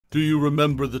Do you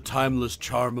remember the timeless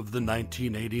charm of the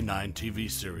 1989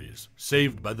 TV series,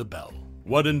 Saved by the Bell?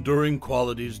 What enduring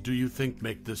qualities do you think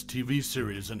make this TV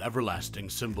series an everlasting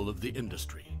symbol of the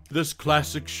industry? This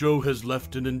classic show has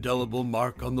left an indelible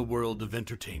mark on the world of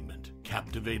entertainment,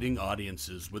 captivating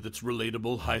audiences with its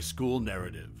relatable high school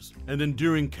narratives and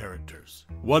endearing characters.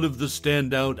 One of the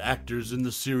standout actors in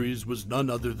the series was none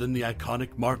other than the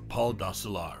iconic Mark-Paul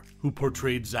Gosselaar, who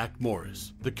portrayed Zack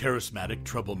Morris, the charismatic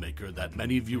troublemaker that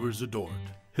many viewers adored.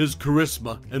 His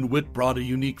charisma and wit brought a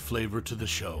unique flavor to the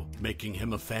show, making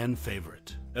him a fan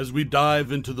favorite. As we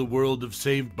dive into the world of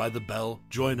Saved by the Bell,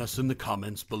 join us in the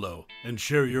comments below and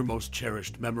share your most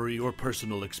cherished memory or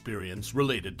personal experience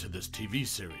related to this TV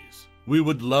series. We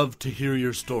would love to hear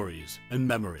your stories and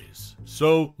memories.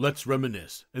 So let's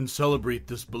reminisce and celebrate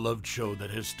this beloved show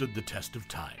that has stood the test of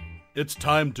time. It's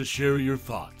time to share your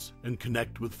thoughts and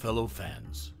connect with fellow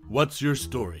fans. What's your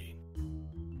story?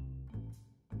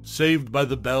 Saved by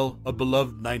the Bell, a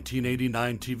beloved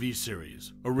 1989 TV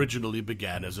series, originally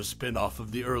began as a spin-off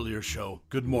of the earlier show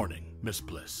Good Morning, Miss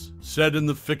Bliss. Set in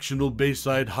the fictional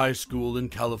Bayside High School in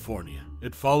California,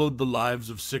 it followed the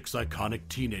lives of 6 iconic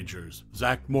teenagers: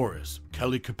 Zack Morris,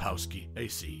 Kelly Kapowski,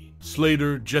 AC,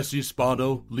 Slater, Jessie,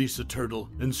 Spano, Lisa Tuttle,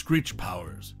 and Screech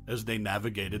Powers as they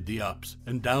navigated the ups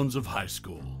and downs of high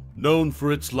school. Known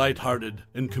for its lighthearted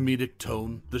and comedic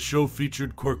tone, the show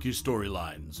featured quirky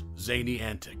storylines, zany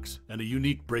antics, and a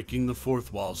unique breaking the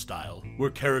fourth wall style, where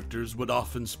characters would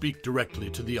often speak directly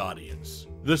to the audience.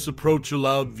 This approach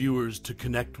allowed viewers to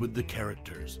connect with the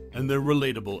characters and their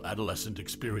relatable adolescent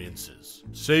experiences.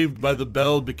 Saved by the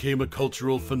Bell became a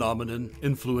cultural phenomenon,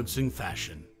 influencing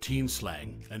fashion, teen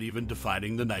slang, and even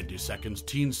defining the 90 seconds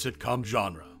teen sitcom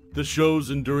genre. The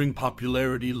show's enduring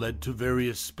popularity led to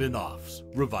various spin-offs,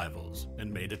 revivals,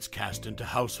 and made its cast into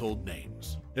household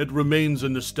names. It remains a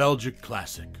nostalgic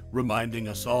classic, reminding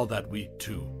us all that we,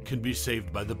 too, can be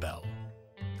saved by the bell.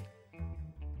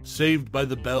 Saved by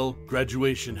the Bell,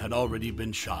 graduation had already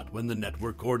been shot when the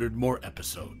network ordered more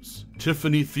episodes.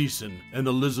 Tiffani, Thiessen, and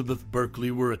Elizabeth Berkley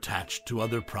were attached to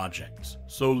other projects,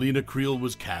 so Leanna Creel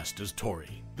was cast as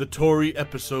Tori. The Tori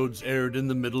episodes aired in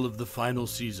the middle of the final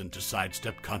season to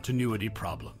sidestep continuity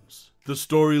problems. The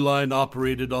storyline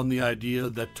operated on the idea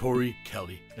that Tori,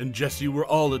 Kelly, and Jessie were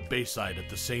all at Bayside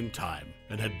at the same time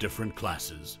and had different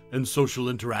classes and social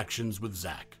interactions with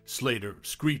Zack, Slater,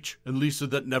 Screech, and Lisa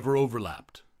that never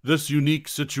overlapped. This unique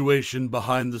situation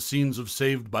behind the scenes of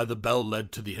Saved by the Bell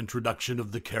led to the introduction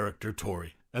of the character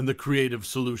Tori and the creative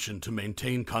solution to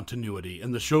maintain continuity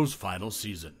in the show's final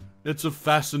season. It's a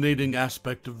fascinating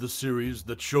aspect of the series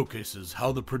that showcases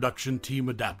how the production team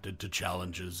adapted to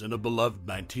challenges in a beloved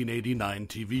 1989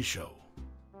 TV show.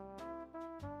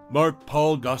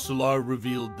 Mark-Paul Gosselaar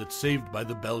revealed that Saved by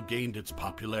the Bell gained its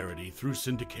popularity through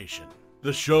syndication.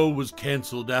 The show was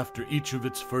canceled after each of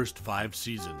its first 5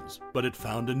 seasons, but it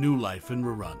found a new life in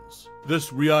reruns.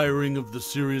 This re-airing of the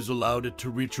series allowed it to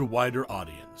reach a wider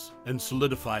audience and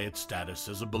solidify its status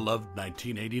as a beloved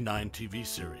 1989 TV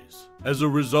series. As a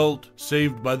result,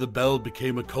 Saved by the Bell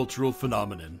became a cultural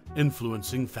phenomenon,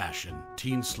 influencing fashion,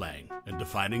 teen slang, and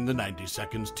defining the 90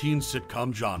 seconds teen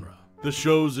sitcom genre. The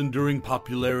show's enduring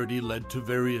popularity led to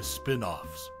various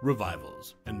spin-offs,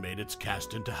 revivals, and made its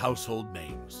cast into household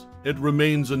names. It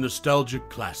remains a nostalgic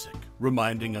classic,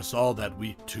 reminding us all that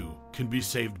we, too, can be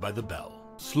saved by the bell.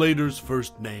 Slater's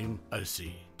first name,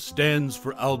 AC, stands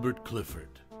for Albert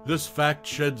Clifford. This fact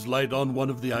sheds light on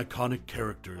one of the iconic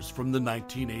characters from the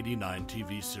 1989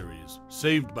 TV series,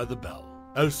 Saved by the Bell.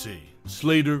 AC,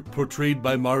 Slater, portrayed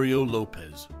by Mario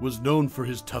Lopez, was known for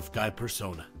his tough guy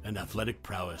persona and athletic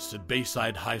prowess at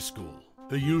Bayside High School.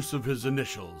 The use of his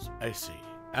initials, AC,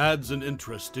 adds an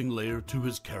interesting layer to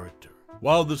his character.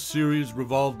 While the series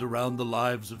revolved around the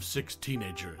lives of 6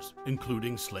 teenagers,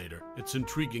 including Slater, it's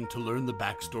intriguing to learn the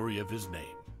backstory of his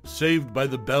name. Saved by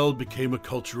the Bell became a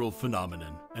cultural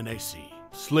phenomenon, and AC,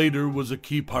 Slater was a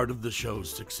key part of the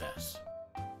show's success.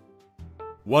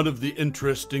 One of the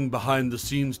interesting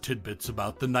behind-the-scenes tidbits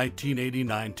about the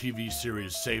 1989 TV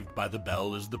series Saved by the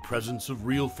Bell is the presence of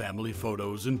real family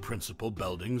photos in Principal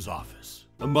Belding's office.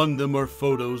 Among them are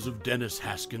photos of Dennis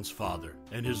Haskins' father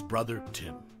and his brother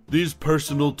Tim. These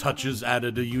personal touches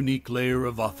added a unique layer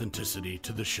of authenticity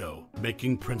to the show,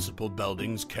 making Principal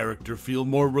Belding's character feel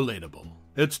more relatable.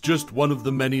 It's just one of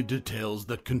the many details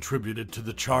that contributed to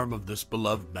the charm of this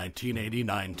beloved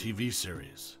 1989 TV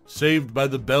series. Saved by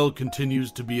the Bell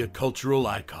continues to be a cultural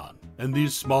icon, and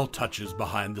these small touches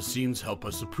behind the scenes help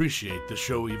us appreciate the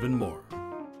show even more.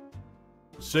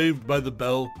 Saved by the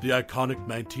Bell, the iconic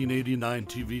 1989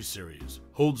 TV series,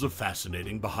 holds a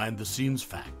fascinating behind-the-scenes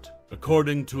fact.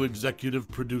 According to executive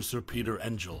producer Peter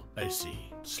Engel, AC,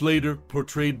 Slater,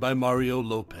 portrayed by Mario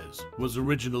Lopez, was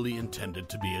originally intended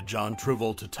to be a John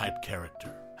Travolta-type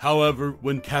character. However,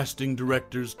 when casting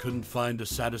directors couldn't find a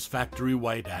satisfactory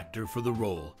white actor for the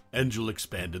role, Engel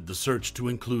expanded the search to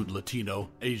include Latino,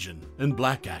 Asian, and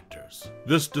Black actors.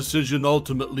 This decision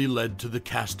ultimately led to the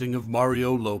casting of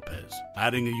Mario Lopez,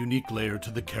 adding a unique layer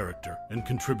to the character and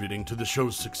contributing to the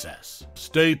show's success.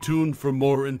 Stay tuned for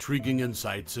more intriguing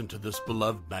insights into this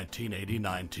beloved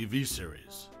 1989 TV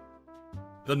series.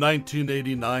 The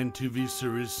 1989 TV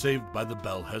series Saved by the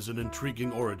Bell has an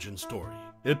intriguing origin story.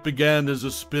 It began as a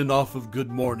spin-off of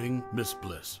Good Morning, Miss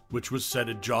Bliss, which was set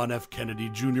at John F. Kennedy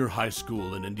Jr. High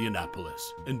School in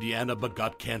Indianapolis, Indiana, but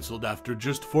got canceled after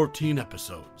just 14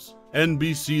 episodes.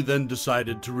 NBC then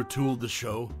decided to retool the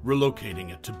show,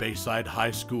 relocating it to Bayside High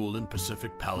School in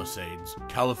Pacific Palisades,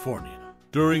 California.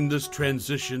 During this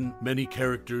transition, many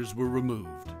characters were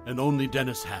removed, and only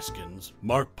Dennis Haskins,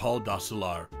 Mark Paul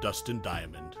Gosselaar, Dustin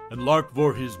Diamond, and Lark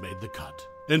Voorhies made the cut.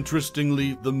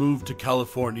 Interestingly, the move to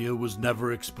California was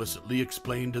never explicitly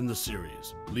explained in the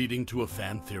series, leading to a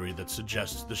fan theory that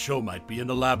suggests the show might be an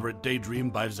elaborate daydream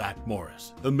by Zack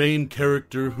Morris, the main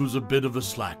character who's a bit of a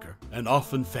slacker and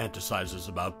often fantasizes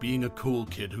about being a cool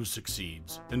kid who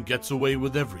succeeds and gets away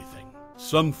with everything.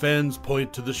 Some fans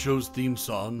point to the show's theme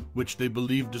song, which they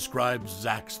believe describes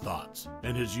Zack's thoughts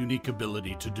and his unique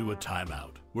ability to do a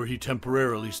timeout, where he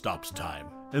temporarily stops time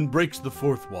and breaks the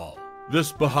fourth wall.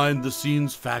 This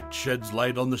behind-the-scenes fact sheds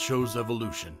light on the show's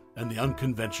evolution and the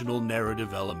unconventional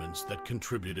narrative elements that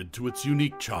contributed to its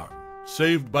unique charm.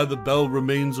 Saved by the Bell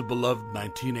remains a beloved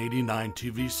 1989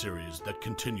 TV series that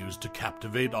continues to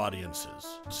captivate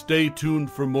audiences. Stay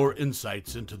tuned for more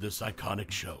insights into this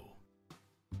iconic show.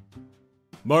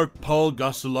 Mark Paul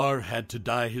Gosselaar had to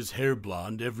dye his hair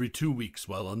blonde every 2 weeks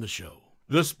while on the show.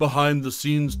 This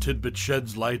behind-the-scenes tidbit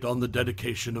sheds light on the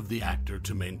dedication of the actor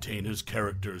to maintain his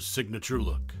character's signature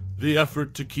look. The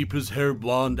effort to keep his hair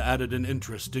blonde added an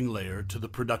interesting layer to the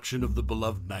production of the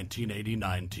beloved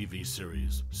 1989 TV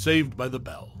series, Saved by the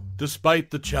Bell.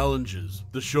 Despite the challenges,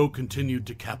 the show continued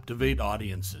to captivate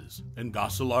audiences, and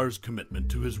Gosselaar's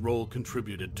commitment to his role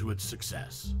contributed to its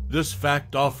success. This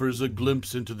fact offers a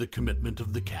glimpse into the commitment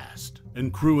of the cast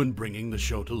and crew in bringing the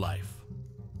show to life.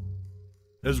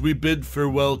 As we bid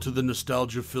farewell to the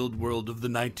nostalgia-filled world of the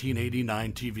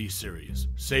 1989 TV series,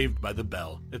 Saved by the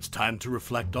Bell, it's time to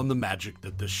reflect on the magic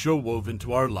that this show wove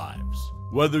into our lives.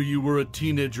 Whether you were a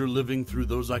teenager living through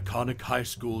those iconic high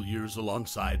school years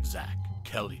alongside Zack,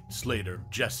 Kelly, Slater,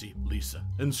 Jessie, Lisa,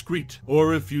 and Screech,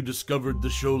 or if you discovered the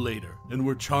show later and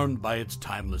were charmed by its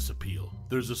timeless appeal,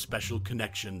 there's a special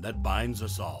connection that binds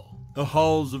us all. The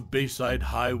halls of Bayside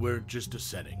High weren't just a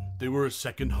setting. They were a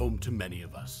second home to many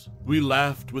of us. We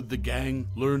laughed with the gang,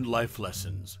 learned life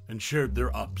lessons, and shared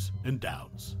their ups and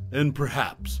downs. And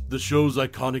perhaps the show's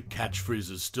iconic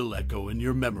catchphrases still echo in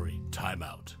your memory. Time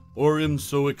out. Or I'm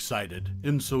so excited,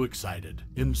 I'm so excited,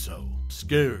 I'm so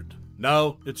scared.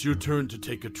 Now it's your turn to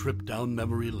take a trip down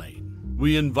memory lane.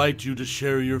 We invite you to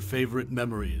share your favorite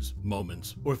memories,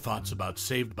 moments, or thoughts about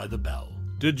Saved by the Bell.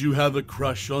 Did you have a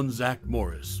crush on Zack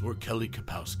Morris or Kelly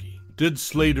Kapowski? Did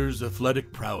Slater's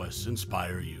athletic prowess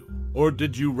inspire you? Or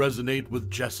did you resonate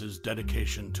with Jess's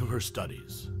dedication to her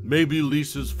studies? Maybe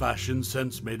Lisa's fashion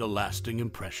sense made a lasting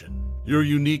impression. Your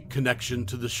unique connection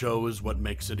to the show is what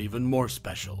makes it even more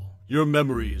special. Your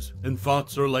memories and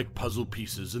thoughts are like puzzle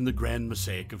pieces in the grand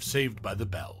mosaic of Saved by the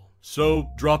Bell. So,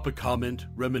 drop a comment,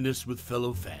 reminisce with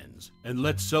fellow fans, and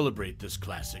let's celebrate this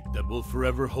classic that will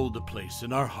forever hold a place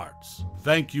in our hearts.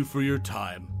 Thank you for your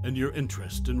time and your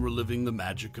interest in reliving the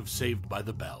magic of Saved by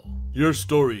the Bell. Your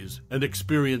stories and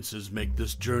experiences make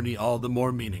this journey all the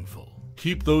more meaningful.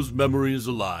 Keep those memories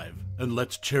alive, and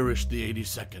let's cherish the 80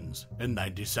 seconds and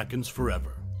 90 seconds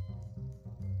forever.